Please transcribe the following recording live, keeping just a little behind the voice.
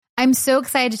I'm so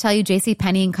excited to tell you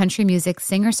JCPenney and country music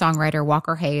singer-songwriter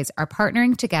Walker Hayes are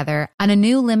partnering together on a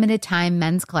new limited-time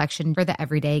men's collection for the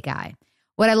everyday guy.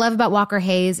 What I love about Walker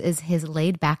Hayes is his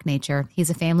laid-back nature.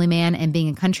 He's a family man, and being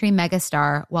a country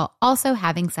megastar while also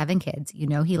having 7 kids, you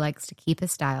know he likes to keep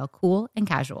his style cool and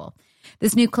casual.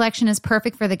 This new collection is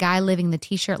perfect for the guy living the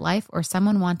t-shirt life or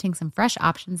someone wanting some fresh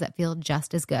options that feel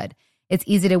just as good. It's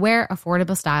easy to wear,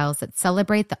 affordable styles that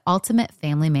celebrate the ultimate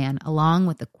family man, along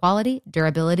with the quality,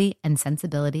 durability, and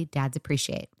sensibility dads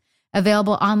appreciate.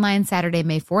 Available online Saturday,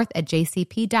 May 4th at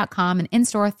jcp.com and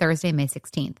in-store Thursday, May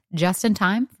 16th. Just in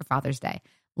time for Father's Day.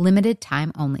 Limited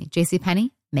time only.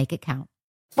 JCPenney, make it count.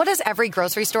 What does every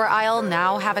grocery store aisle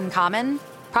now have in common?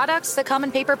 Products that come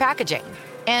in paper packaging.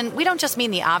 And we don't just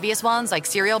mean the obvious ones like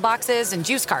cereal boxes and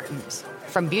juice cartons.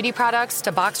 From beauty products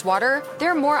to boxed water,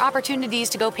 there are more opportunities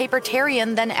to go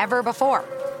papertarian than ever before.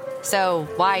 So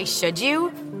why should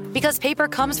you? Because paper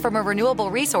comes from a renewable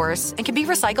resource and can be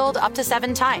recycled up to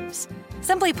 7 times.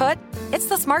 Simply put, it's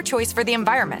the smart choice for the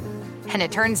environment. And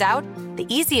it turns out, the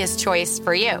easiest choice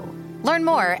for you. Learn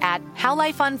more at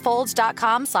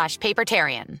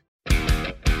howlifeunfolds.com/papertarian.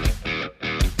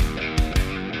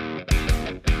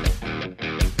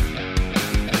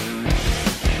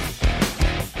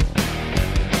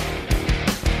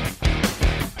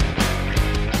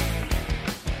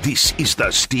 This is the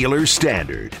Steelers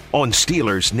Standard on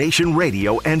Steelers Nation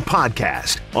Radio and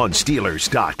podcast on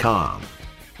Steelers.com.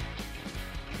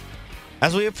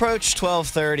 As we approach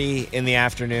 12:30 in the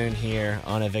afternoon here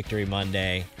on a Victory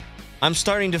Monday, I'm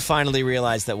starting to finally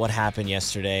realize that what happened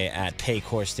yesterday at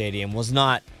Paycor Stadium was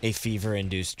not a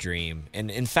fever-induced dream, and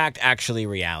in fact, actually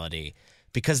reality,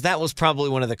 because that was probably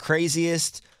one of the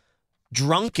craziest,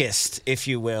 drunkest, if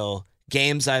you will,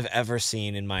 games I've ever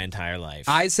seen in my entire life.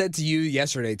 I said to you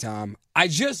yesterday, Tom, I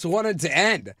just wanted to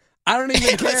end. I don't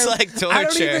even care. It's like torture. I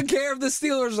don't even care if the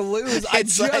Steelers lose. I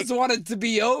just want it to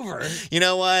be over. You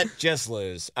know what? Just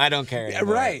lose. I don't care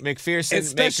anymore. Right. McPherson,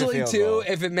 especially make the field too, goal.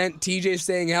 if it meant TJ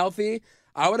staying healthy,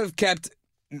 I would have kept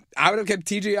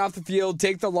TJ off the field,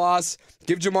 take the loss,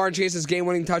 give Jamar Chase his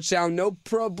game-winning touchdown. No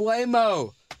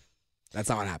problemo. That's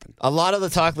not what happened. A lot of the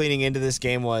talk leading into this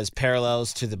game was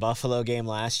parallels to the Buffalo game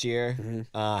last year.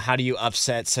 Mm-hmm. How do you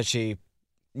upset such a,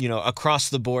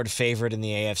 across-the-board favorite in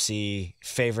the AFC,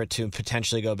 favorite to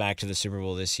potentially go back to the Super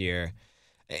Bowl this year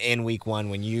in Week 1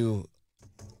 when you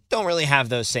don't really have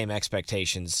those same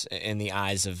expectations in the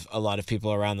eyes of a lot of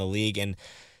people around the league. And,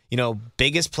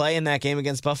 biggest play in that game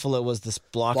against Buffalo was this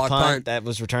block punt that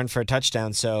was returned for a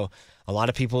touchdown. So a lot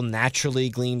of people naturally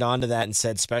gleaned onto that and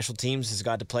said special teams has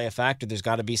got to play a factor. There's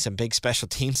got to be some big special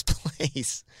teams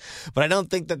plays. But I don't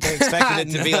think that they expected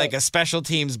it to be like a special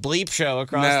teams bleep show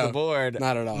across the board.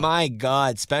 Not at all. My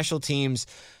God, special teams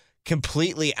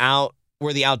completely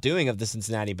were the outdoing of the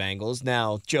Cincinnati Bengals.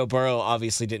 Now, Joe Burrow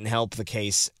obviously didn't help the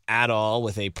case at all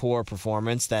with a poor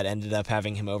performance that ended up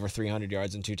having him over 300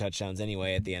 yards and 2 touchdowns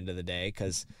anyway at the end of the day,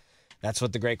 because that's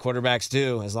what the great quarterbacks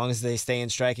do. As long as they stay in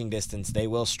striking distance, they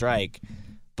will strike.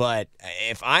 But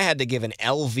if I had to give an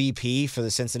LVP for the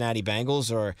Cincinnati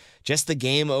Bengals or just the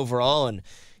game overall, and,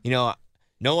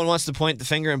 no one wants to point the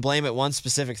finger and blame at one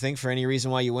specific thing for any reason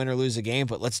why you win or lose a game,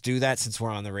 but let's do that since we're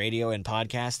on the radio and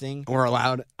podcasting. We're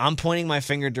allowed. I'm pointing my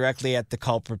finger directly at the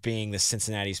culprit being the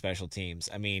Cincinnati special teams.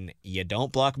 I mean, you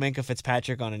don't block Minkah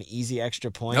Fitzpatrick on an easy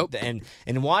extra point. Nope. And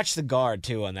watch the guard,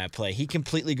 too, on that play. He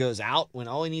completely goes out when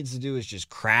all he needs to do is just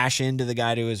crash into the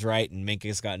guy to his right, and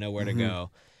Minkah's got nowhere to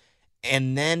go.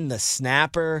 And then the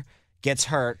snapper gets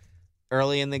hurt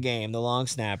early in the game, the long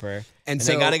snapper, and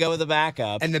so they got to go with the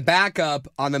backup. And the backup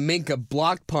on the Minkah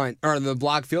block punt or the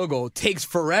block field goal takes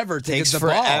forever to get the ball.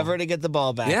 Takes forever to get the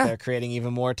ball back there, creating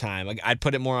even more time. I'd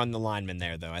put it more on the lineman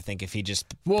there, though. I think if he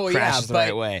just crashes the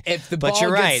right way. If the ball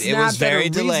you're right, gets it was very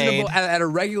delayed at a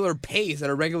regular pace, at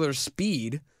a regular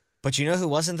speed. But you know who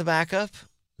wasn't the backup?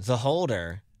 The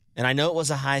holder. And I know it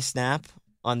was a high snap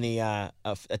on the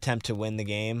attempt to win the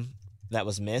game that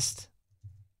was missed.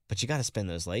 But you got to spin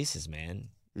those laces, man.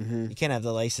 Mm-hmm. You can't have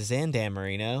the laces in, Dan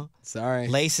Marino. Sorry.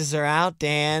 Laces are out,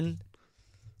 Dan.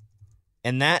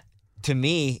 And that, to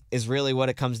me, is really what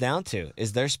it comes down to,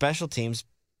 is their special teams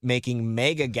making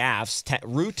mega gaffes,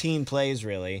 routine plays,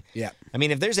 really. Yeah. I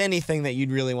mean, if there's anything that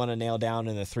you'd really want to nail down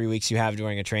in the 3 weeks you have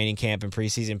during a training camp and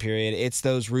preseason period, it's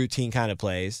those routine kind of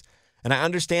plays. And I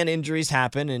understand injuries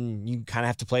happen, and you kind of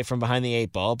have to play from behind the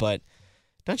 8 ball, but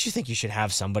don't you think you should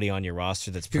have somebody on your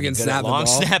roster that's pretty good at long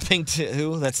snapping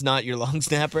too? That's not your long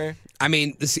snapper? I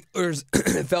mean, the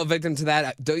Steelers fell victim to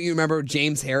that. Don't you remember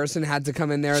James Harrison had to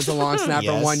come in there as a long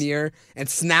snapper 1 year and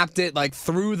snapped it like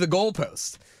through the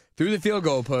goalpost? through the field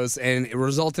goal post, and it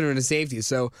resulted in a safety.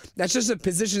 So that's just a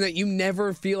position that you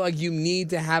never feel like you need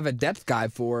to have a depth guy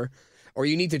for, or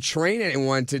you need to train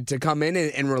anyone to come in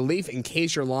and relief in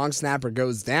case your long snapper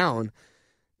goes down.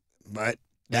 But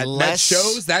that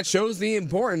shows the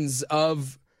importance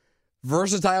of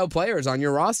versatile players on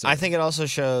your roster. I think it also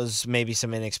shows maybe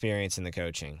some inexperience in the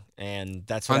coaching, and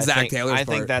that's what on Zach Taylor's I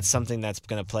think part. that's something that's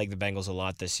going to plague the Bengals a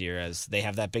lot this year, as they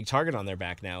have that big target on their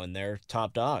back now, and they're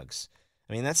top dogs.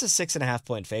 I mean, that's a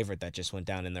 6.5-point favorite that just went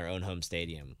down in their own home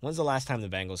stadium. When's the last time the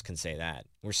Bengals can say that?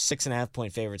 We're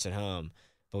 6.5-point favorites at home,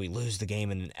 but we lose the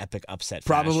game in an epic upset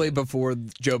Probably fashion. before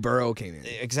Joe Burrow came in.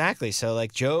 Exactly. So,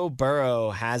 like, Joe Burrow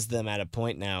has them at a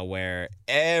point now where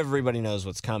everybody knows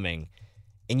what's coming.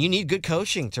 And you need good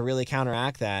coaching to really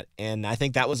counteract that. And I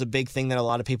think that was a big thing that a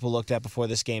lot of people looked at before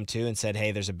this game, too, and said,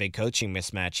 hey, there's a big coaching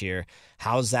mismatch here.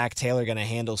 How's Zach Taylor going to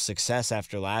handle success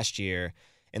after last year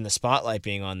in the spotlight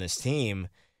being on this team?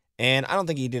 And I don't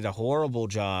think he did a horrible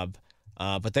job,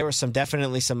 but there were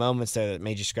definitely some moments there that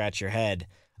made you scratch your head,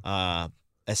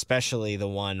 especially the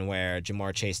one where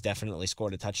Jamar Chase definitely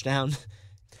scored a touchdown.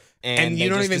 And you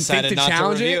don't even think to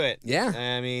challenge it? Yeah.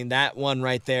 I mean, that one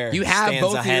right there You have stands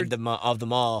both ahead of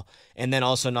them all. And then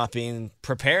also not being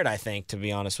prepared, I think, to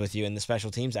be honest with you, in the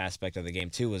special teams aspect of the game,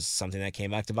 too, was something that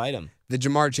came back to bite him. The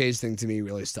Jamar Chase thing to me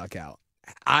really stuck out.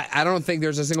 I don't think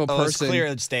there's a single person. It's clear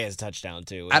to stay as a touchdown,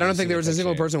 too. I don't think there was a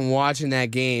single person watching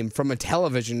that game from a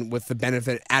television with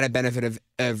the added benefit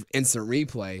of instant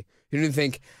replay. You didn't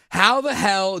think, how the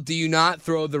hell do you not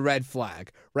throw the red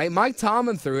flag? Right? Mike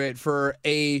Tomlin threw it for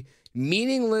a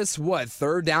meaningless,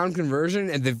 third down conversion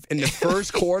in the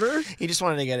first quarter? He just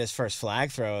wanted to get his first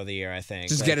flag throw of the year, I think.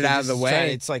 Just get it out of the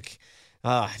way. It's like,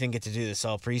 I didn't get to do this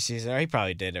all preseason. Or he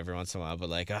probably did every once in a while, but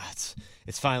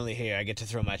it's finally here. I get to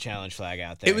throw my challenge flag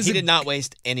out there. He did not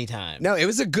waste any time. No, it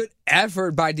was a good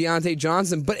effort by Deontay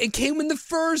Johnson, but it came in the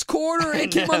first quarter.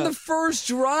 It came on the first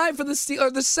drive for the Steelers,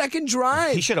 or the second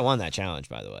drive. He should have won that challenge,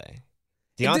 by the way.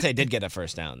 Deontay did get a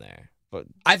first down there. But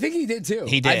I think he did too.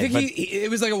 He did. I think it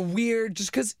was like a weird,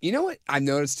 just because, you know what I've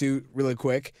noticed too, really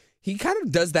quick? He kind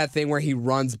of does that thing where he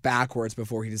runs backwards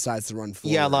before he decides to run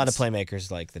forwards. Yeah, a lot of playmakers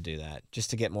like to do that, just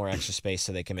to get more extra space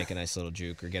so they can make a nice little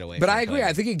juke or get away But from I agree. player.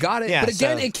 I think he got it. Yeah, but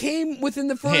again, it came within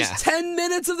the first 10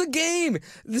 minutes of the game.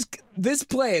 This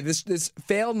play, this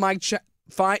failed Mike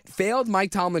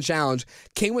Tomlin challenge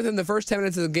came within the first 10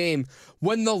 minutes of the game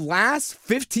when the last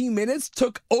 15 minutes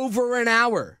took over an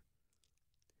hour.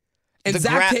 And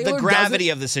the gravity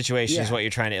of the situation is what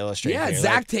you're trying to illustrate here.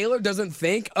 Zach Taylor doesn't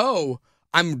think,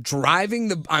 I'm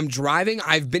driving.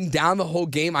 I've been down the whole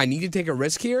game. I need to take a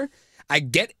risk here. I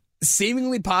get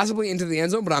seemingly possibly into the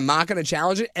end zone, but I'm not going to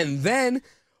challenge it. And then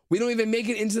we don't even make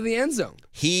it into the end zone.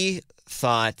 He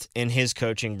thought in his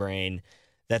coaching brain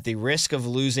that the risk of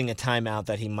losing a timeout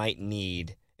that he might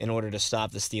need in order to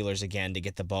stop the Steelers again to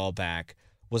get the ball back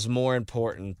was more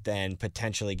important than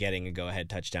potentially getting a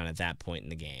go-ahead touchdown at that point in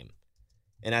the game.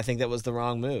 And I think that was the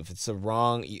wrong move. It's the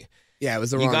wrong... Yeah, it was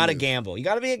the wrong You got to move. gamble. You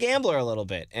got to be a gambler a little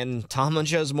bit. And Tomlin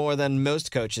shows more than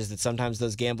most coaches that sometimes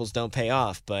those gambles don't pay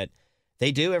off, but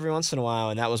they do every once in a while,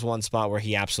 and that was one spot where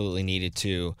he absolutely needed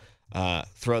to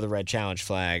throw the red challenge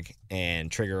flag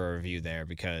and trigger a review there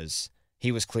because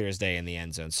he was clear as day in the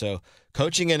end zone. So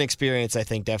coaching and experience, I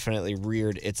think, definitely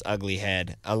reared its ugly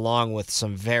head, along with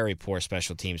some very poor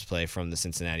special teams play from the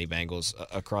Cincinnati Bengals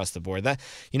across the board. That,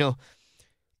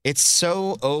 it's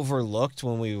so overlooked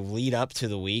when we lead up to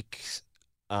the week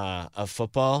of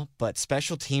football, but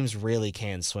special teams really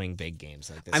can swing big games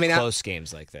like this, close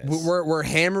games like this. We're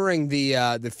hammering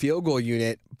the field goal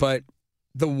unit, but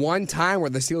the one time where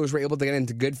the Steelers were able to get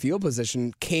into good field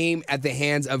position came at the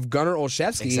hands of Gunnar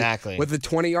Olszewski with a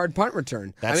 20-yard punt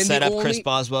return. That set up Chris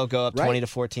Boswell go up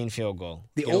 20-14 field goal.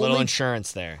 Get a little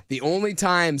insurance there. The only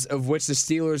times of which the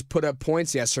Steelers put up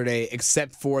points yesterday,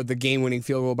 except for the game-winning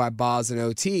field goal by Boz and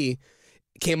OT,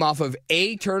 came off of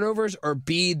A, turnovers, or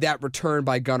B, that return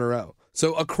by Gunnar O.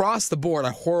 So across the board,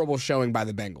 a horrible showing by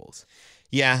the Bengals.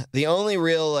 Yeah, the only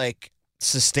real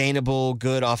sustainable,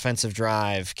 good offensive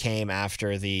drive came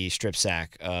after the strip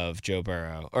sack of Joe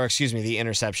Burrow. Or, excuse me, the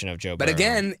interception of Joe Burrow. But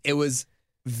again, it was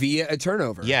via a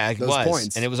turnover. Yeah, it those was.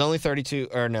 Points. And it was only 32,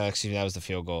 or no, excuse me, that was the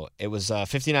field goal. It was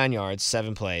 59 yards,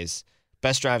 7 plays.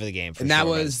 Best drive of the game. For and that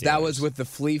was with the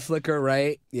flea flicker,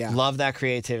 right? Yeah. Love that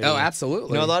creativity. Oh,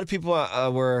 absolutely. A lot of people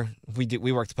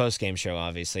we worked the post-game show,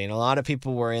 obviously, and a lot of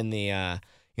people were in the,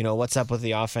 what's up with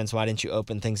the offense? Why didn't you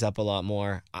open things up a lot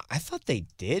more? I thought they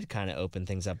did kind of open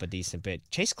things up a decent bit.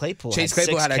 Chase Claypool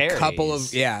had a couple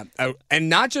of, and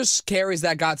not just carries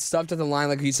that got stuffed at the line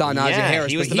like you saw Najee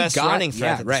Harris. He was the best running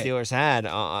threat that the Steelers had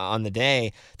on the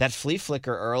day. That flea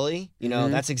flicker early,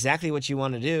 that's exactly what you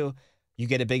want to do. You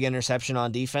get a big interception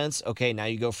on defense. Okay, now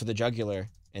you go for the jugular.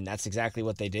 And that's exactly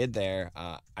what they did there.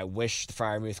 I wish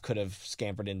Freiermuth could have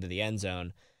scampered into the end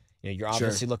zone. You're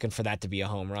obviously looking for that to be a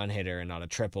home run hitter and not a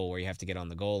triple where you have to get on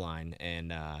the goal line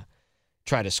and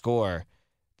try to score.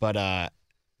 But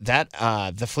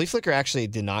the flea flicker actually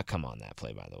did not come on that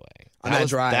play, by the way. On that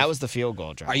drive. That was the field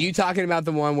goal drive. Are you talking about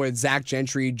the one where Zach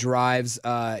Gentry drives?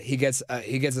 He gets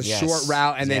a short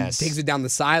route and then takes it down the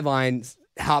sideline,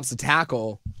 hops the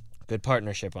tackle. Good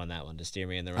partnership on that one to steer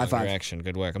me in the right direction.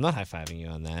 Good work. I'm not high-fiving you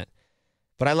on that.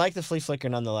 But I like the flea flicker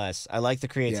nonetheless. I like the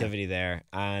creativity there,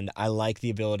 and I like the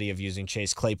ability of using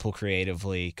Chase Claypool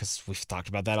creatively because we've talked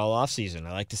about that all offseason.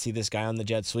 I like to see this guy on the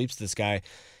jet sweeps. This guy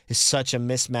is such a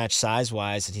mismatch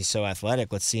size-wise, and he's so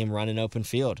athletic. Let's see him run an open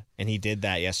field, and he did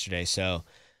that yesterday. So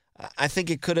I think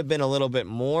it could have been a little bit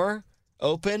more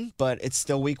open, but it's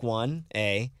still week 1,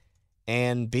 A.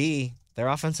 And B, their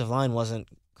offensive line wasn't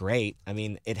great. I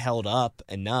mean, it held up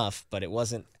enough, but it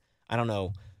wasn't,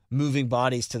 moving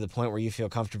bodies to the point where you feel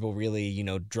comfortable really,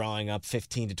 drawing up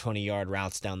 15 to 20-yard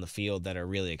routes down the field that are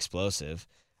really explosive.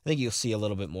 I think you'll see a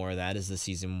little bit more of that as the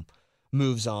season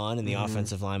moves on and the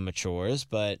offensive line matures,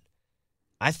 but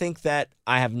I think that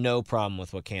I have no problem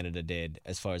with what Canada did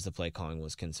as far as the play calling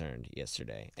was concerned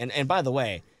yesterday. And by the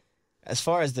way, as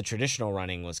far as the traditional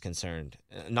running was concerned,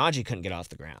 Najee couldn't get off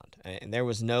the ground. And there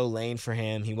was no lane for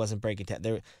him. He wasn't breaking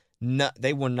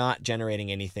they were not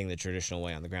generating anything the traditional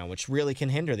way on the ground, which really can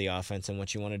hinder the offense and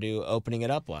what you want to do opening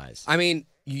it up wise. I mean,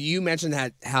 you mentioned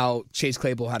how Chase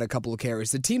Claypool had a couple of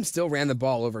carries. The team still ran the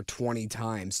ball over 20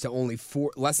 times to only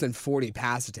less than 40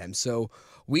 pass attempts. So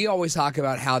we always talk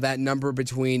about how that number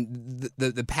between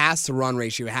the pass-to-run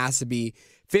ratio has to be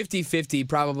 50-50,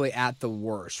 probably at the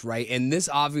worst, right? And this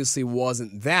obviously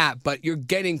wasn't that, but you're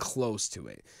getting close to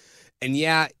it. And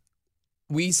yeah,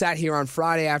 we sat here on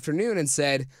Friday afternoon and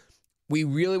said, we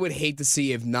really would hate to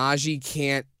see if Najee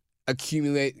can't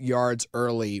accumulate yards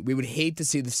early. We would hate to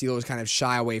see the Steelers kind of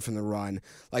shy away from the run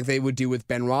like they would do with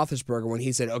Ben Roethlisberger when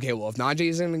he said, okay, well, if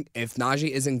Najee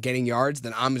isn't getting yards,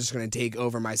 then I'm just going to take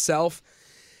over myself.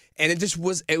 And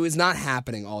it was not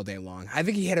happening all day long. I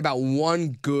think he had about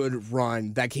one good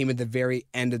run that came at the very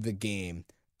end of the game.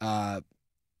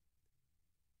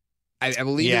 I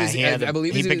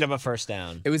believe he picked up a first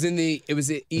down. It was an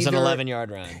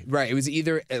 11-yard run. Right. It was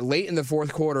either late in the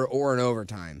fourth quarter or in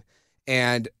overtime.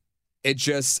 And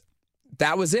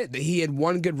that was it. He had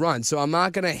one good run. So I'm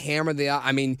not going to hammer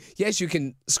yes, you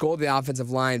can scold the offensive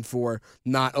line for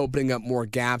not opening up more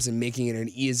gaps and making it an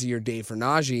easier day for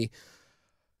Najee.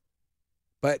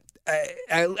 But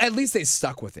at least they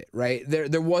stuck with it, right?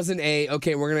 There wasn't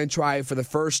okay, we're going to try for the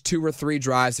first 2 or 3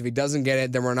 drives. If he doesn't get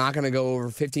it, then we're not going to go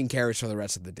over 15 carries for the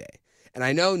rest of the day. And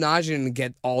I know Najee didn't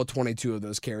get all 22 of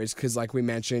those carries because, like we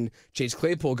mentioned, Chase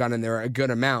Claypool got in there a good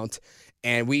amount.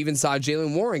 And we even saw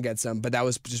Jaylen Warren get some, but that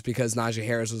was just because Najee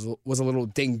Harris was a little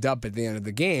dinged up at the end of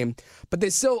the game. But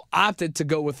they still opted to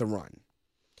go with the run.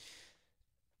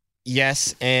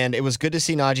 Yes, and it was good to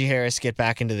see Najee Harris get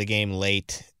back into the game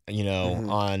late. He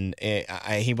wasn't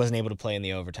able to play in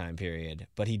the overtime period,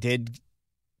 but he did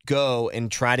go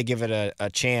and try to give it a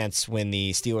chance when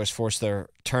the Steelers forced their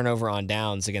turnover on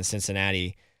downs against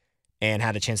Cincinnati and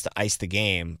had a chance to ice the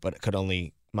game, but could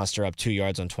only muster up 2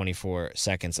 yards on 24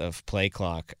 seconds of play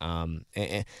clock. And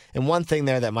one thing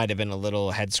there that might have been a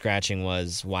little head-scratching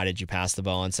was, why did you pass the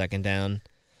ball on second down?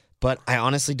 But I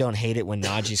honestly don't hate it when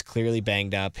Najee's clearly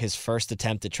banged up. His first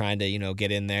attempt at trying to,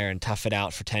 get in there and tough it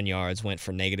out for 10 yards went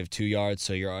for -2 yards,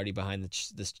 so you're already behind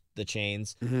the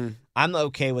chains. Mm-hmm. I'm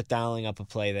okay with dialing up a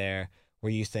play there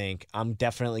where you think, I'm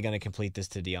definitely going to complete this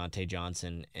to Deontay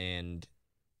Johnson, and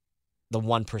the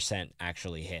 1%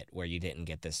 actually hit where you didn't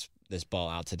get this ball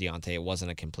out to Deontay. It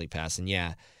wasn't a complete pass, and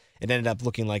yeah, it ended up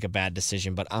looking like a bad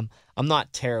decision, but I'm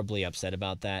not terribly upset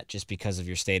about that just because of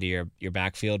your state of your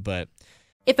backfield, but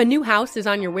if a new house is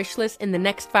on your wish list in the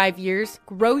next 5 years,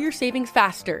 grow your savings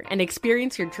faster and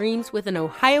experience your dreams with an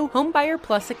Ohio Homebuyer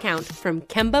Plus account from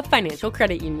Kemba Financial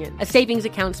Credit Union. A savings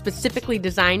account specifically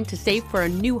designed to save for a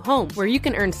new home where you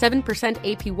can earn 7%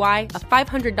 APY, a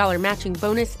 $500 matching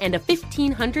bonus, and a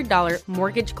 $1,500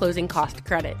 mortgage closing cost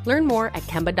credit. Learn more at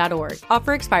Kemba.org.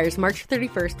 Offer expires March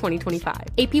 31st, 2025.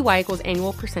 APY equals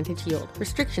annual percentage yield.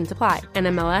 Restrictions apply.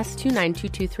 NMLS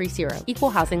 292230.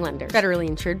 Equal housing lender. Federally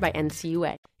insured by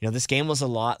NCUA. This game was a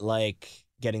lot like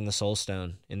getting the Soul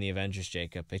Stone in the Avengers,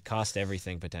 Jacob. It cost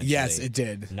everything, potentially. Yes, it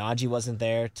did. Najee wasn't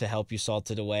there to help you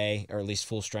salt it away, or at least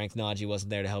full strength Najee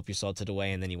wasn't there to help you salt it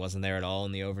away, and then he wasn't there at all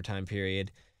in the overtime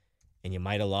period. And you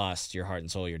might have lost your heart and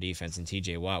soul, your defense, and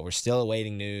TJ Watt. We're still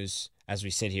awaiting news as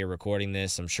we sit here recording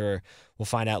this. I'm sure we'll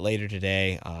find out later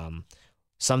today.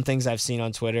 Some things I've seen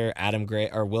on Twitter,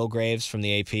 Will Graves from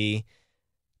the AP,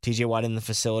 TJ Watt in the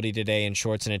facility today in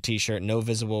shorts and a t-shirt, no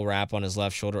visible wrap on his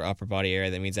left shoulder, upper body area.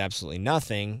 That means absolutely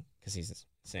nothing, because he's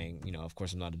saying, of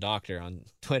course I'm not a doctor on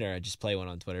Twitter. I just play one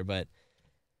on Twitter, but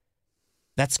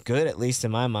that's good, at least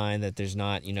in my mind, that there's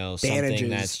not, something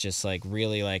that's just like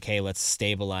really like, hey, let's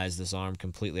stabilize this arm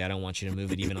completely. I don't want you to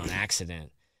move it even on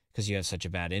accident because you have such a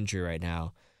bad injury right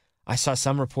now. I saw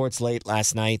some reports late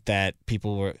last night that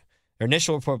their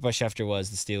initial report by Schefter was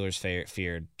the Steelers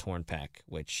feared torn pec,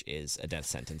 which is a death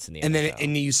sentence in the NFL.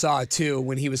 And you saw it too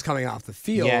when he was coming off the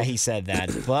field. Yeah, he said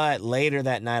that. But later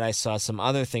that night, I saw some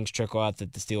other things trickle out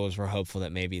that the Steelers were hopeful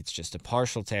that maybe it's just a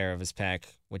partial tear of his pec,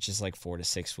 which is like 4 to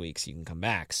 6 weeks. You can come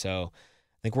back. So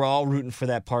I think we're all rooting for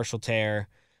that partial tear.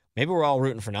 Maybe we're all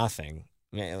rooting for nothing.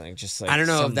 I don't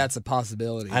know if that's a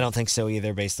possibility. I don't think so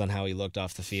either, based on how he looked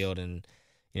off the field, and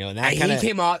and that he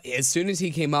came up as soon as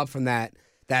he came up from that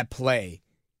play.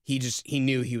 He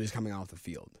knew he was coming off the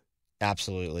field.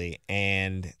 Absolutely,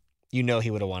 and he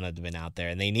would have wanted to have been out there,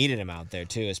 and they needed him out there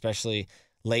too, especially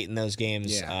late in those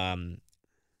games. Yeah.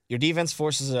 Your defense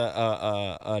forces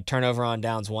a turnover on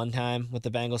downs one time with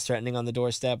the Bengals threatening on the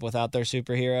doorstep without their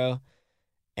superhero,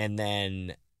 and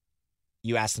then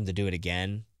you ask them to do it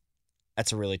again.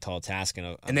 That's a really tall task,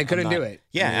 and they couldn't do it.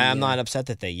 Yeah, I'm not upset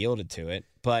that they yielded to it,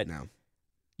 but no.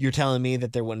 You're telling me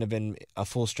that there wouldn't have been a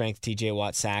full-strength TJ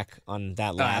Watt sack on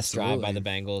that last drive by the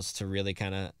Bengals to really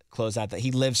kind of close out that?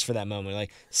 He lives for that moment,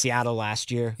 like Seattle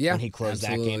last year when he closed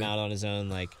that game out on his own.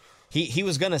 Like he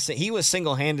was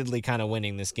single-handedly kind of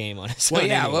winning this game on his own. Well,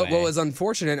 yeah. Anyway. What was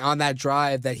unfortunate on that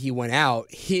drive that he went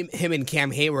out, him and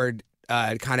Cam Hayward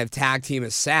kind of tag team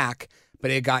a sack, but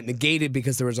it got negated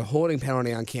because there was a holding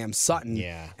penalty on Cam Sutton.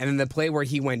 Yeah. And then the play where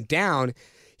he went down,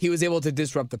 he was able to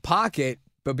disrupt the pocket.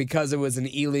 But because it was an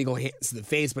illegal hands to the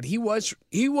face, but he was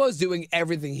doing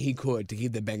everything he could to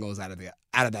keep the Bengals out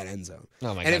of that end zone.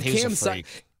 Oh my God, he was a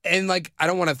freak. And I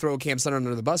don't want to throw Cam Sutton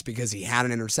under the bus because he had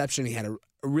an interception, he had a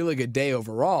really good day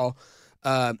overall.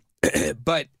 But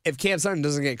if Cam Sutton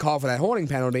doesn't get called for that holding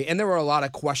penalty, and there were a lot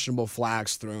of questionable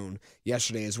flags thrown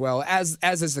yesterday as well, as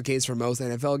is the case for most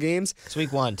NFL games. It's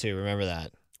week 1 too. Remember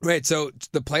that. Right, so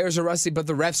the players are rusty, but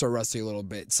the refs are rusty a little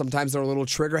bit. Sometimes they're a little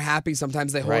trigger happy.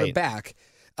 Sometimes they hold it back.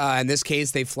 In this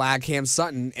case, they flag Cam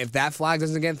Sutton. If that flag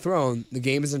doesn't get thrown, the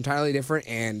game is entirely different,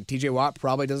 and TJ Watt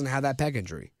probably doesn't have that pec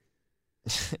injury.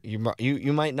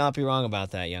 You might not be wrong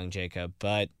about that, young Jacob,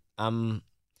 but I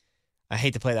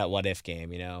hate to play that what-if game,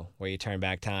 where you turn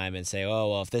back time and say, oh,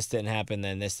 well, if this didn't happen,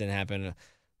 then this didn't happen.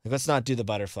 Let's not do the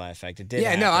butterfly effect. It did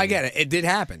happen. Yeah, no, I get it. It did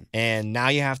happen. And now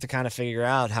you have to kind of figure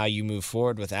out how you move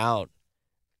forward without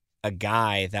a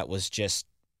guy that was just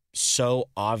so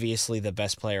obviously the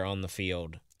best player on the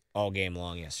field all game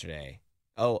long yesterday.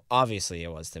 Oh, obviously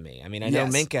it was to me. I mean, I know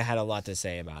Minka had a lot to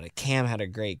say about it. Cam had a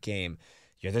great game.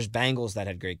 There's Bengals that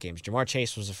had great games. Jamar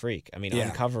Chase was a freak. I mean,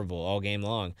 uncoverable all game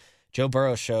long. Joe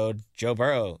Burrow showed Joe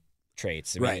Burrow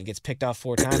traits. I mean, he gets picked off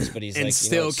 4 times, but he's and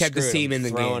still kept the team in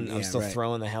the game. I'm still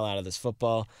throwing the hell out of this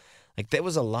football. There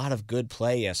was a lot of good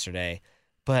play yesterday,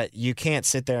 but you can't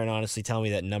sit there and honestly tell me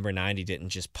that number 90 didn't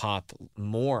just pop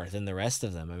more than the rest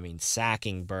of them. I mean,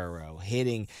 sacking Burrow,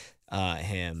 hitting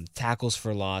him, tackles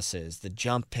for losses, the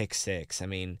jump pick six. I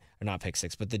mean, or not pick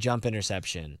six, but the jump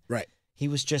interception. Right. He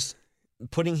was just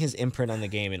putting his imprint on the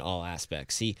game in all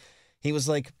aspects. He was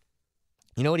like,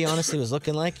 you know what he honestly was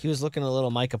looking like? He was looking a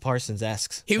little Micah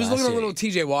Parsons-esque. He was looking a little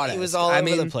TJ Watt-esque. He was all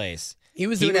over the place. He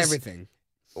was doing everything.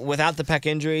 Without the pec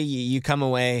injury, you come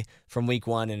away from week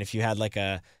 1, and if you had like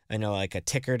a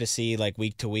ticker to see like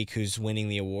week to week who's winning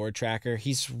the award tracker,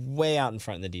 he's way out in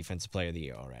front in the defensive player of the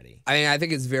year already. I mean, I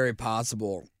think it's very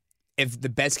possible if the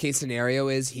best case scenario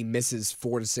is he misses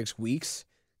 4 to 6 weeks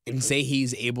and say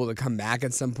he's able to come back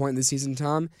at some point in the season,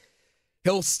 Tom,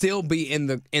 he'll still be in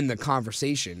the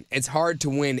conversation. It's hard to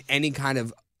win any kind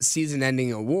of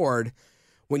season-ending award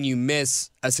when you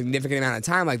miss a significant amount of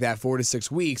time like that, 4 to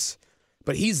 6 weeks.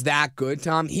 But he's that good,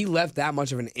 Tom. He left that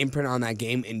much of an imprint on that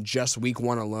game in just week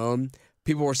 1 alone.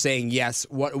 People were saying, yes,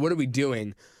 what are we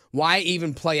doing? Why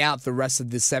even play out the rest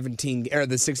of the 16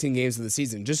 games of the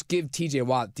season? Just give TJ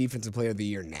Watt Defensive Player of the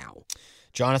Year now.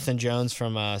 Jonathan Jones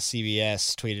from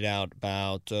CBS tweeted out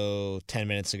about 10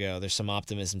 minutes ago, there's some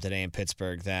optimism today in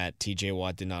Pittsburgh that TJ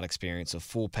Watt did not experience a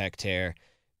full pec tear,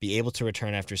 be able to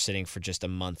return after sitting for just a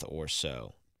month or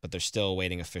so. but they're still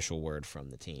awaiting official word from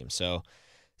the team. So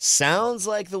sounds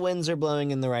like the winds are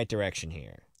blowing in the right direction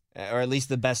here, or at least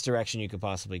the best direction you could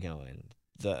possibly go in.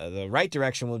 The right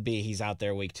direction would be he's out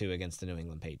there week 2 against the New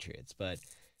England Patriots. But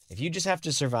if you just have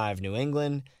to survive New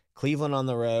England, Cleveland on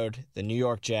the road, the New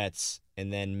York Jets,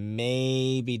 and then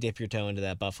maybe dip your toe into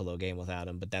that Buffalo game without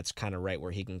him, but that's kind of right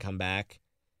where he can come back,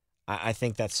 I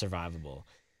think that's survivable.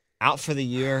 Out for the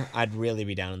year, I'd really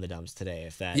be down in the dumps today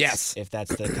if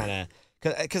that's the kind of,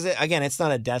 because again, it's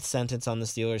not a death sentence on the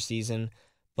Steelers season,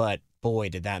 but boy,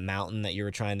 did that mountain that you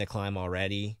were trying to climb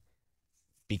already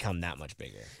become that much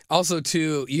bigger. Also,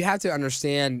 too, you have to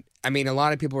understand, I mean, a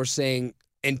lot of people are saying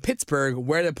in Pittsburgh,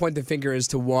 where to point the finger as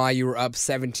to why you were up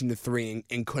 17-3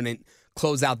 and couldn't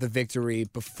close out the victory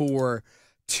before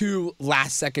 2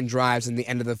 last-second drives in the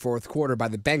end of the fourth quarter by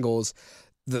the Bengals.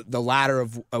 The latter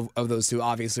of those 2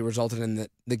 obviously resulted in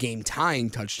the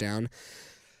game-tying touchdown.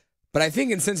 But I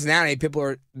think in Cincinnati, people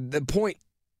are the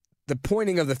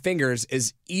pointing of the fingers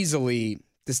is easily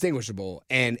distinguishable,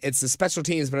 and it's the special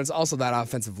teams, but it's also that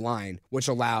offensive line, which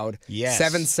allowed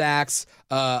 7 sacks,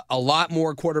 a lot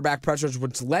more quarterback pressures,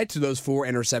 which led to those 4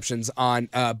 interceptions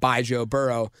by Joe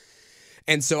Burrow.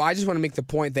 And so I just want to make the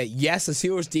point that, yes, the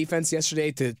Steelers' defense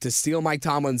yesterday, to steal Mike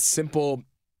Tomlin's simple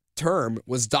term,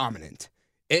 was dominant.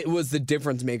 It was the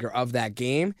difference maker of that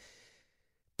game.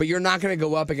 But you're not going to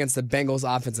go up against the Bengals'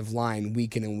 offensive line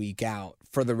week in and week out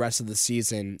for the rest of the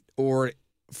season, or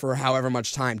for however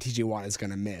much time TJ Watt is going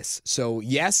to miss. So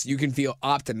yes, you can feel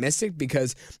optimistic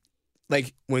because,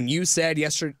 like when you said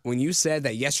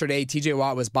that yesterday TJ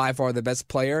Watt was by far the best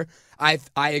player, I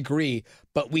agree.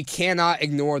 But we cannot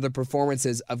ignore the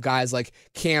performances of guys like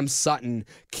Cam Sutton,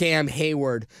 Cam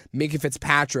Hayward, Minkah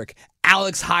Fitzpatrick.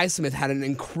 Alex Highsmith had an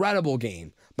incredible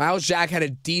game. Miles Jack had a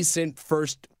decent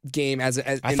first game as in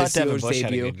the Steelers' debut.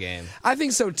 Had a good game. I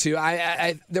think so too.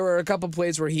 I there were a couple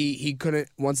plays where he couldn't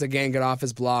once again get off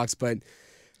his blocks, but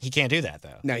he can't do that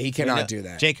though. No, he cannot do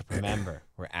that. Jacob, remember,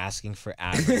 we're asking for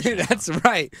average. That's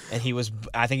right. And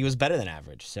I think he was better than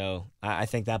average. So I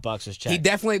think that box was checked. He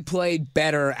definitely played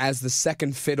better as the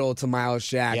second fiddle to Miles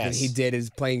Jack than he did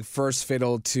as playing first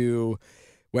fiddle to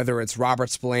whether it's Robert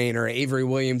Spillane or Avery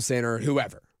Williamson or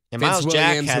whoever. And Miles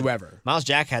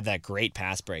Jack had that great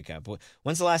pass breakup.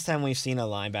 When's the last time we've seen a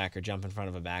linebacker jump in front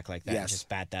of a back like that and just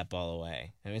bat that ball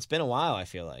away? I mean, it's been a while, I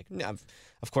feel like.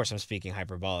 Of course, I'm speaking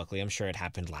hyperbolically. I'm sure it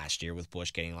happened last year with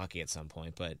Bush getting lucky at some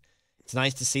point, but it's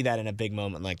nice to see that in a big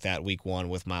moment like that week 1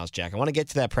 with Miles Jack. I want to get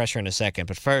to that pressure in a second,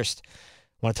 but first,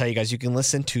 I want to tell you guys you can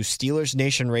listen to Steelers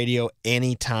Nation Radio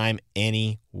anytime,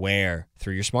 anywhere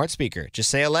through your smart speaker. Just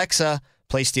say, Alexa,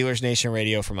 play Steelers Nation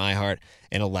Radio from iHeart,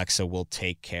 and Alexa will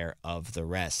take care of the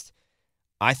rest.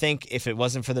 I think if it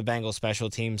wasn't for the Bengals special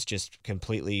teams just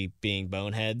completely being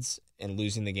boneheads and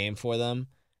losing the game for them,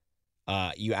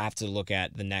 you have to look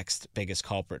at the next biggest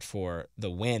culprit for the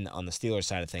win on the Steelers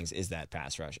side of things is that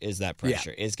pass rush, is that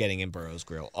pressure, is getting in Burrow's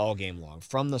grill all game long.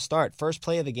 From the start, first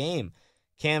play of the game,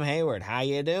 Cam Hayward, how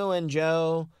you doing,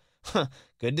 Joe?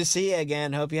 Good to see you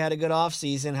again. Hope you had a good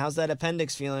offseason. How's that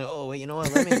appendix feeling? Oh, wait, you know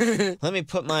what? Let me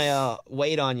put my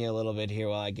weight on you a little bit here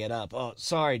while I get up. Oh,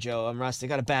 sorry, Joe. I'm rusty.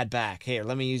 Got a bad back. Here,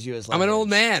 let me use you as leverage. I'm an old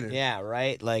man. Yeah,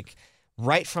 right? Like,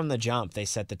 right from the jump, they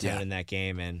set the tone in that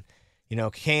game. And, you know,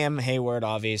 Cam Hayward,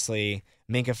 obviously,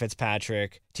 Minkah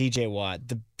Fitzpatrick, TJ Watt,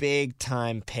 the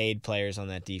big-time paid players on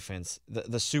that defense, the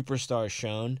superstars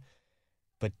shown.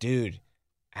 But, dude,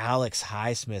 Alex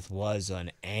Highsmith was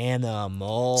an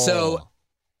animal. So,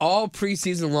 all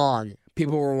preseason long,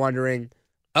 people were wondering,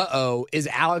 is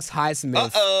Alex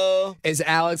Highsmith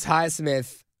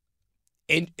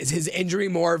is his injury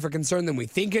more of a concern than we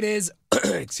think it is?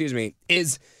 Excuse me.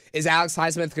 Is Alex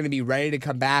Highsmith going to be ready to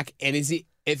come back? And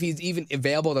if he's even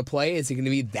available to play, is he going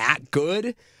to be that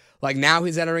good? Like now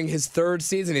he's entering his 3rd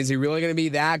season. Is he really going to be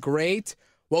that great?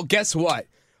 Well, guess what?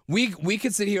 We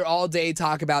could sit here all day,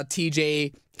 talk about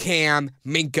TJ, Cam,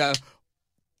 Minkah.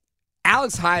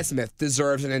 Alex Highsmith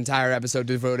deserves an entire episode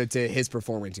devoted to his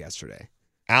performance yesterday.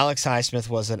 Alex Highsmith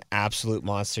was an absolute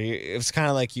monster. It was kind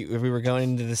of like we were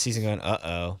going into the season going,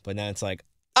 but now it's like,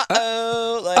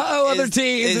 other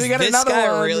teams. Is we got this another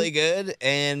guy one. really good?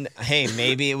 And hey,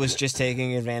 maybe it was just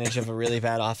taking advantage of a really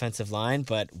bad offensive line,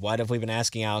 but what have we been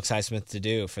asking Alex Highsmith to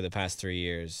do for the past 3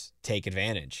 years? Take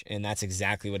advantage. And that's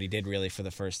exactly what he did really for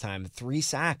the first time. 3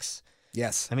 sacks.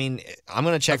 Yes. I mean, I'm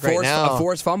going to check right now. A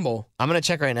forced fumble. I'm going to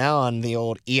check right now on the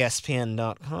old ESPN.com,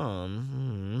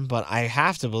 but I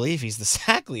have to believe he's the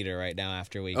sack leader right now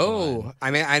after week 1.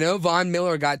 I mean, I know Von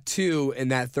Miller got 2 in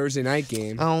that Thursday night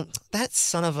game. Oh, that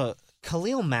son of a...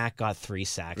 Khalil Mack got 3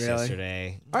 sacks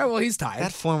yesterday. All right, well, he's tied.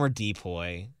 That former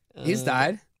depoy. He's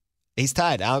tied. He's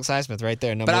tied. Alex Highsmith right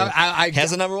there. Number But one. I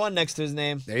Has a number one next to his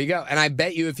name. There you go. And I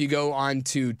bet you if you go on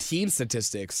to team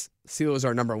statistics, Steelers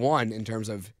are number one in terms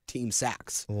of team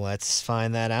sacks. Let's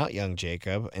find that out, young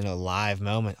Jacob, in a live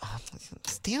moment. Oh,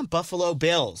 damn Buffalo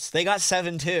Bills. They got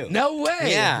 7-2. No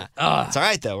way. Yeah. Ugh. It's all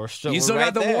right, though. We're You still right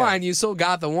got the there. one. You still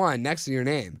got the one next to your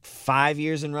name. 5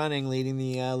 years in running, leading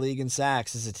the league in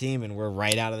sacks as a team, and we're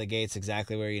right out of the gates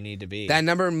exactly where you need to be. That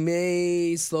number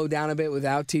may slow down a bit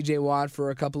without T.J. Watt for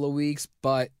a couple of weeks,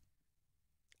 but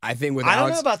I think with I don't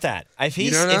Alex, know about that. If You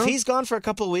he's don't know? if he's gone for a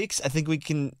couple of weeks, I think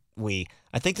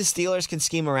I think the Steelers can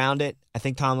scheme around it. I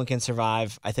think Tomlin can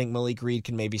survive. I think Malik Reed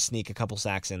can maybe sneak a couple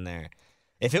sacks in there.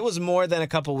 If it was more than a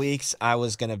couple weeks, I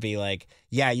was going to be like,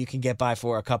 yeah, you can get by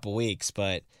for a couple weeks.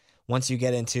 But once you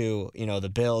get into,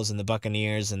 the Bills and the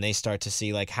Buccaneers and they start to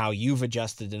see like how you've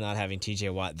adjusted to not having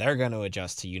TJ Watt, they're going to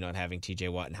adjust to you not having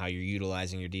TJ Watt and how you're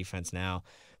utilizing your defense now.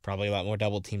 Probably a lot more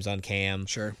double teams on Cam.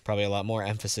 Sure. Probably a lot more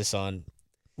emphasis on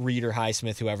Reed or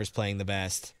Highsmith, whoever's playing the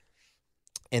best.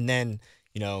 And then,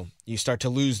 you start to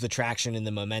lose the traction and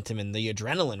the momentum and the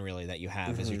adrenaline really that you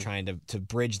have as you're trying to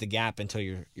bridge the gap until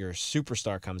your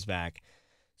superstar comes back.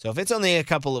 So if it's only a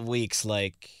couple of weeks,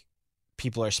 like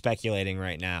people are speculating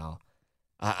right now,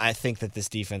 I think that this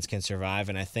defense can survive,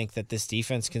 and I think that this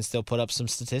defense can still put up some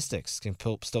statistics, can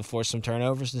still force some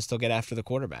turnovers and still get after the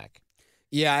quarterback.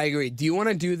 Yeah, I agree. Do you want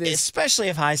to do this? Especially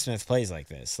if Highsmith plays like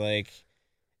this. Like,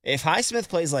 if Highsmith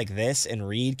plays like this and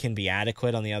Reed can be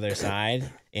adequate on the other side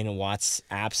in Watt's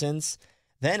absence,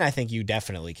 then I think you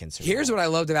definitely can survive. Here's what I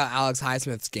loved about Alex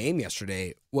Highsmith's game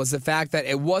yesterday was the fact that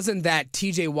it wasn't that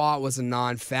T.J. Watt was a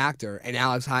non-factor and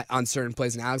on certain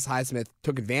plays, and Alex Highsmith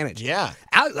took advantage. Yeah.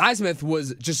 Alex Highsmith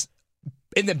was just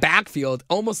in the backfield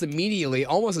almost immediately,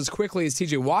 almost as quickly as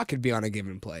T.J. Watt could be on a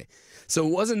given play. So it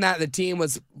wasn't that the team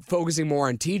was focusing more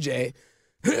on T.J.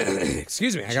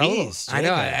 Excuse me. I got a little. I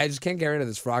know. I just can't get rid of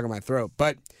this frog in my throat.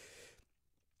 But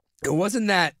it wasn't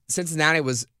that Cincinnati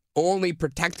was only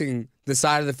protecting the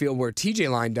side of the field where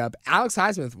TJ lined up. Alex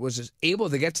Highsmith was just able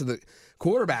to get to the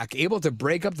quarterback, able to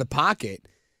break up the pocket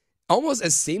almost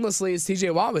as seamlessly as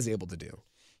TJ Watt was able to do.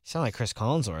 You sound like Chris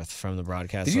Collinsworth from the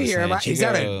broadcast. Did you hear him? He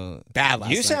sounded bad last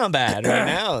night. You sound bad right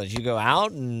now. Did you go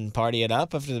out and party it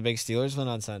up after the big Steelers win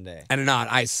on Sunday? I did not.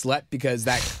 I slept because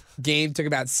that game took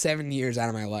about 7 years out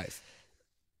of my life.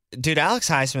 Dude, Alex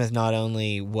Highsmith not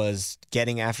only was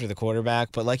getting after the quarterback,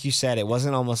 but like you said, it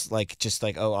wasn't almost like just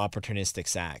like, opportunistic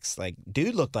sacks. Like,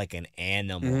 dude looked like an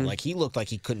animal. Mm-hmm. Like, he looked like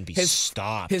he couldn't be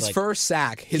stopped. His like, first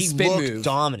sack, his he spin looked move.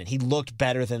 dominant. He looked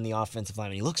better than the offensive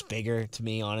lineman. He looks bigger to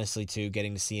me, honestly, too,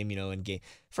 getting to see him, in game.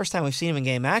 First time we've seen him in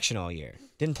game action all year.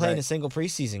 Didn't play in a single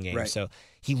preseason game. Right. So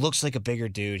he looks like a bigger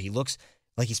dude. He looks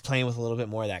like he's playing with a little bit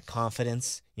more of that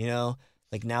confidence,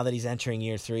 Like, now that he's entering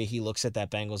year 3, he looks at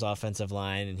that Bengals offensive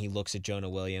line and he looks at Jonah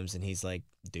Williams and he's like,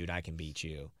 dude, I can beat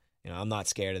you. I'm not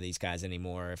scared of these guys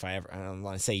anymore. I don't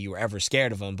want to say you were ever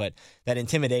scared of them, but that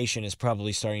intimidation is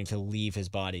probably starting to leave his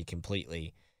body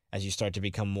completely as you start to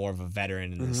become more of a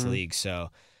veteran in this league. So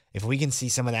if we can see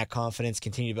some of that confidence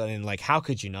continue to build, and like, how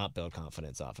could you not build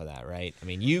confidence off of that, right? I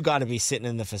mean, you got to be sitting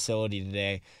in the facility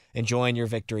today, enjoying your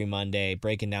victory Monday,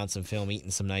 breaking down some film,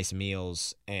 eating some nice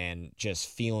meals, and just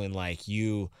feeling like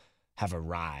you have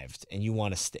arrived. And you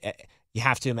want to you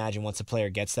have to imagine once a player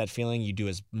gets that feeling, you do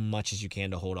as much as you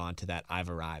can to hold on to that I've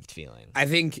arrived feeling. I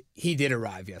think he did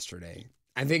arrive yesterday.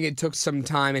 I think it took some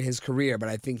time in his career, but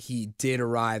I think he did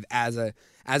arrive as a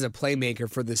playmaker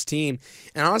for this team.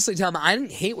 And honestly, Tom, I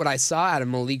didn't hate what I saw out of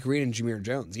Malik Reed and Jameer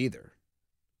Jones either.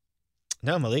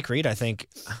 No, Malik Reed, I think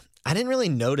I didn't really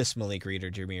notice Malik Reed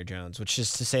or Jameer Jones, which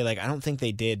is to say, like, I don't think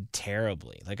they did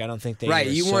terribly. Like, I don't think they right.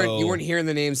 were You weren't hearing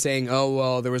the names saying, "Oh,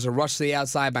 well, there was a rush to the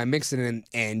outside by Mixon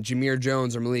and Jameer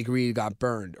Jones or Malik Reed got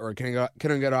burned or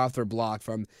couldn't get off their block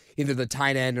from either the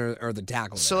tight end or the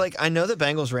tackle." So, like, I know the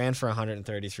Bengals ran for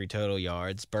 133 total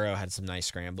yards. Burrow had some nice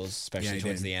scrambles, especially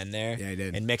towards the end there. Yeah, he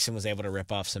did. And Mixon was able to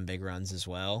rip off some big runs as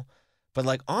well. But,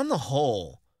 like, on the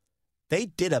whole, they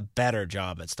did a better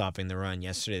job at stopping the run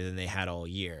yesterday than they had all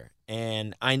year.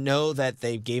 And I know that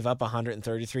they gave up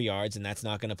 133 yards, and that's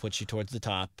not going to put you towards the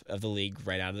top of the league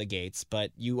right out of the gates,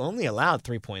 but you only allowed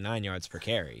 3.9 yards per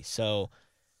carry. So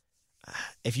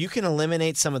if you can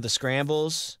eliminate some of the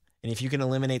scrambles, and if you can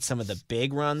eliminate some of the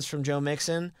big runs from Joe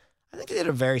Mixon, I think they did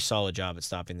a very solid job at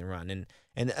stopping the run.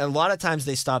 And a lot of times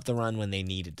they stopped the run when they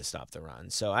needed to stop the run.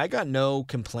 So I got no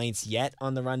complaints yet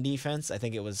on the run defense. I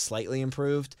think it was slightly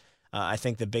improved. I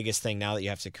think the biggest thing now that you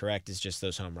have to correct is just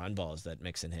those home run balls that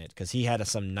Mixon hit, because he had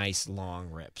some nice long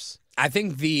rips. I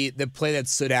think the play that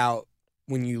stood out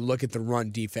when you look at the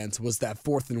run defense was that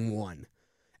 4th and 1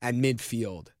 at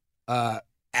midfield.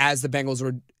 As the Bengals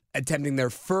were attempting their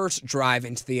first drive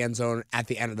into the end zone at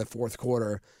the end of the fourth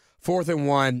quarter. 4th and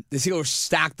 1, the Steelers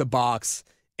stack the box,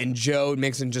 and Joe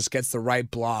Mixon just gets the right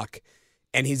block,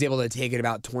 and he's able to take it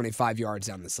about 25 yards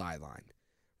down the sideline.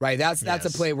 Right? That's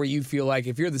a play where you feel like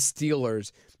if you're the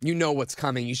Steelers, you know what's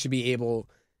coming. You should be able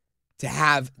to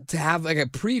have like a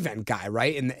prevent guy,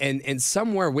 right? And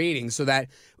somewhere waiting so that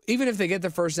even if they get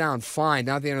the first down, fine,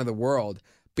 not the end of the world.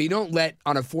 But you don't let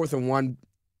on a 4th and 1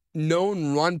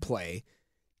 known run play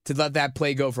to let that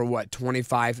play go for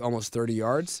 25, almost 30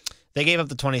 yards? They gave up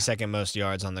the 22nd most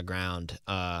yards on the ground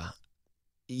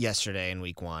yesterday in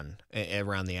week 1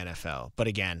 around the NFL. But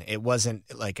again, it wasn't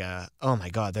like oh my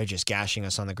God, they're just gashing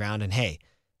us on the ground. And hey,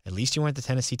 at least you weren't the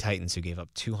Tennessee Titans who gave up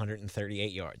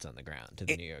 238 yards on the ground to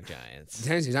the New York Giants. The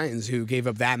Tennessee Titans who gave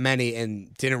up that many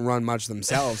and didn't run much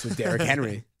themselves with Derrick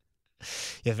Henry.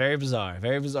 Yeah, very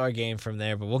bizarre game from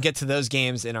there. But we'll get to those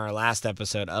games in our last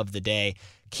episode of the day.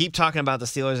 Keep talking about the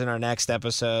Steelers in our next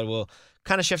episode. We'll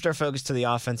kind of shift our focus to the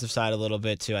offensive side a little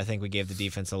bit, too. I think we gave the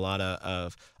defense a lot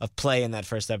of play in that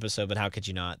first episode, but how could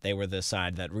you not? They were the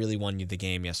side that really won you the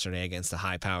game yesterday against the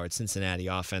high-powered Cincinnati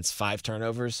offense. 5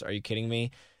 turnovers. Are you kidding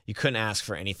me? You couldn't ask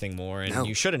for anything more, and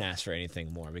you shouldn't ask for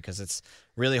anything more because it's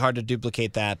really hard to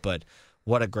duplicate that, but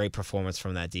what a great performance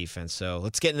from that defense. So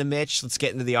let's get into Mitch. Let's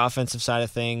get into the offensive side of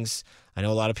things. I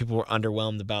know a lot of people were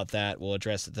underwhelmed about that. We'll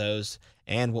address those,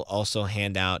 and we'll also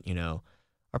hand out,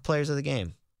 our players of the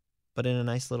game, but in a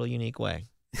nice little unique way.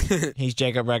 He's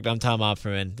Jacob Recht. I'm Tom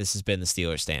Opperman. This has been the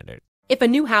Steelers Standard. If a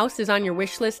new house is on your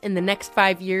wish list in the next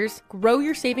 5 years, grow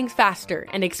your savings faster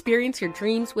and experience your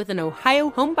dreams with an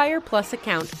Ohio Homebuyer Plus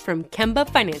account from Kemba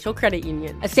Financial Credit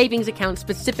Union. A savings account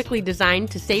specifically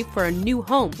designed to save for a new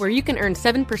home where you can earn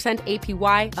 7%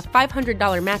 APY, a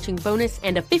 $500 matching bonus,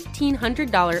 and a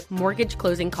 $1,500 mortgage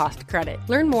closing cost credit.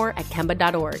 Learn more at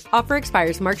Kemba.org. Offer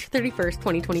expires March 31st,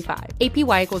 2025.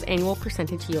 APY equals annual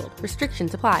percentage yield.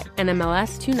 Restrictions apply.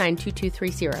 NMLS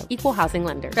 292230. Equal housing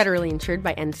lender. Federally insured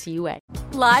by NCUA.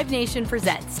 Live Nation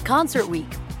presents Concert Week.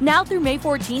 Now through May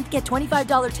 14th, get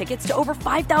 $25 tickets to over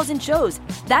 5,000 shows.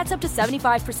 That's up to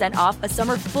 75% off a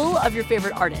summer full of your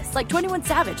favorite artists like 21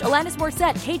 Savage, Alanis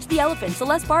Morissette, Cage the Elephant,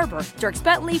 Celeste Barber, Dierks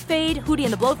Bentley, Fade, Hootie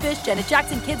and the Blowfish, Janet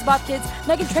Jackson, Kids Bop Kids,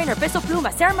 Meghan Trainor, Peso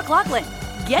Pluma, Sarah McLachlan.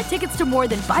 Get tickets to more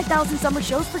than 5,000 summer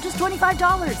shows for just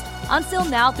 $25. On sale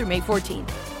now through May 14th.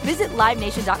 Visit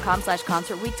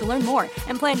livenation.com/concertweek to learn more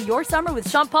and plan your summer with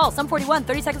Sean Paul, Sum 41,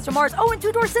 30 Seconds to Mars, and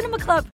Two Door Cinema Club.